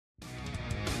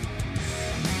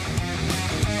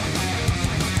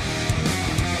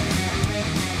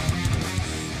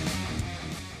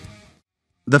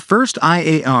The first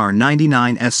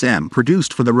IAR-99SM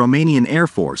produced for the Romanian Air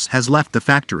Force has left the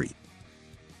factory.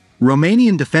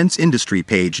 Romanian defense industry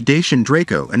page Dacian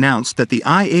Draco announced that the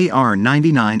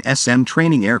IAR-99SM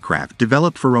training aircraft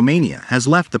developed for Romania has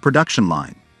left the production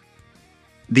line.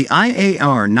 The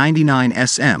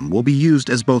IAR-99SM will be used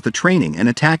as both a training and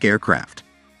attack aircraft.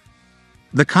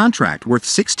 The contract worth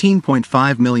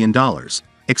 $16.5 million,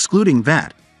 excluding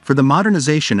VAT, for the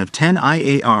modernization of 10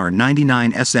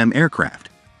 IAR-99SM aircraft,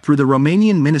 through the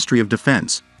Romanian Ministry of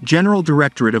Defense, General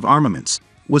Directorate of Armaments,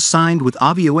 was signed with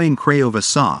Avioane Craiova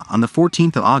SA on the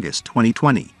 14th of August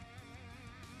 2020.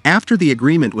 After the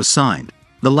agreement was signed,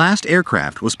 the last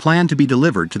aircraft was planned to be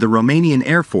delivered to the Romanian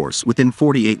Air Force within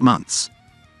 48 months.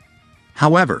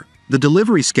 However, the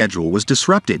delivery schedule was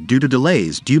disrupted due to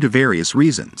delays due to various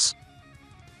reasons.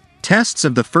 Tests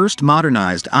of the first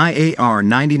modernized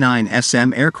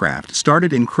IAR-99SM aircraft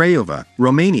started in Craiova,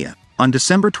 Romania, on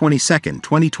December 22,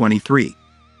 2023.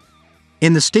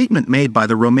 In the statement made by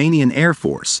the Romanian Air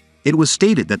Force, it was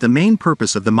stated that the main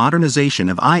purpose of the modernization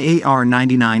of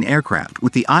IAR-99 aircraft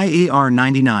with the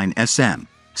IAR-99SM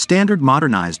standard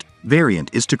modernized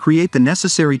variant is to create the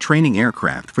necessary training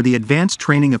aircraft for the advanced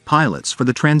training of pilots for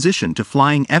the transition to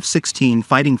flying F-16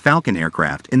 Fighting Falcon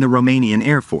aircraft in the Romanian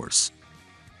Air Force.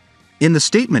 In the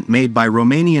statement made by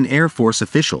Romanian Air Force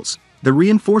officials, the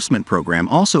reinforcement program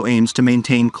also aims to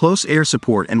maintain close air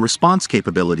support and response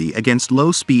capability against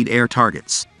low-speed air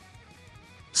targets.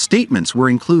 Statements were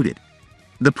included.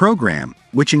 The program,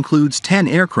 which includes 10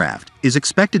 aircraft, is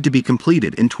expected to be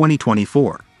completed in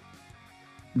 2024.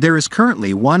 There is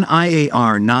currently 1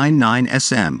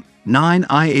 IAR-99SM, 9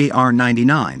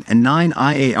 IAR-99 and 9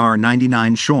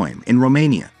 IAR-99 SHOIM in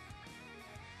Romania.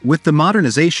 With the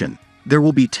modernization, there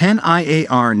will be 10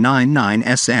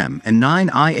 IAR-99SM and 9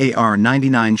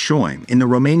 IAR-99 SHOIM in the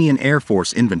Romanian Air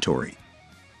Force inventory.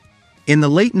 In the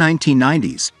late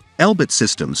 1990s, Elbit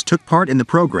Systems took part in the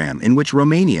program in which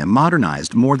Romania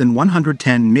modernized more than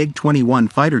 110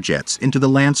 MiG-21 fighter jets into the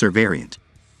Lancer variant.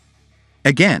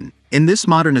 Again, in this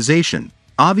modernization,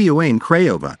 Avioane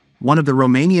Craiova, one of the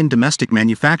Romanian domestic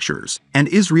manufacturers, and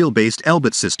Israel-based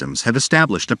Elbit Systems have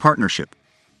established a partnership.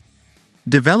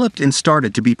 Developed and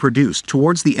started to be produced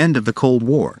towards the end of the Cold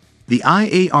War, the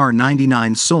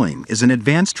IAR-99 SHOIM is an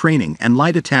advanced training and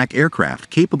light attack aircraft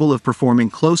capable of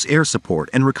performing close air support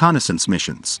and reconnaissance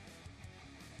missions.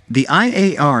 The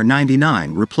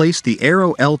IAR-99 replaced the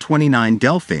Aero L-29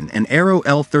 Delphin and Aero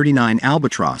L-39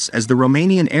 Albatros as the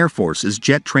Romanian Air Force's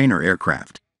jet trainer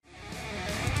aircraft.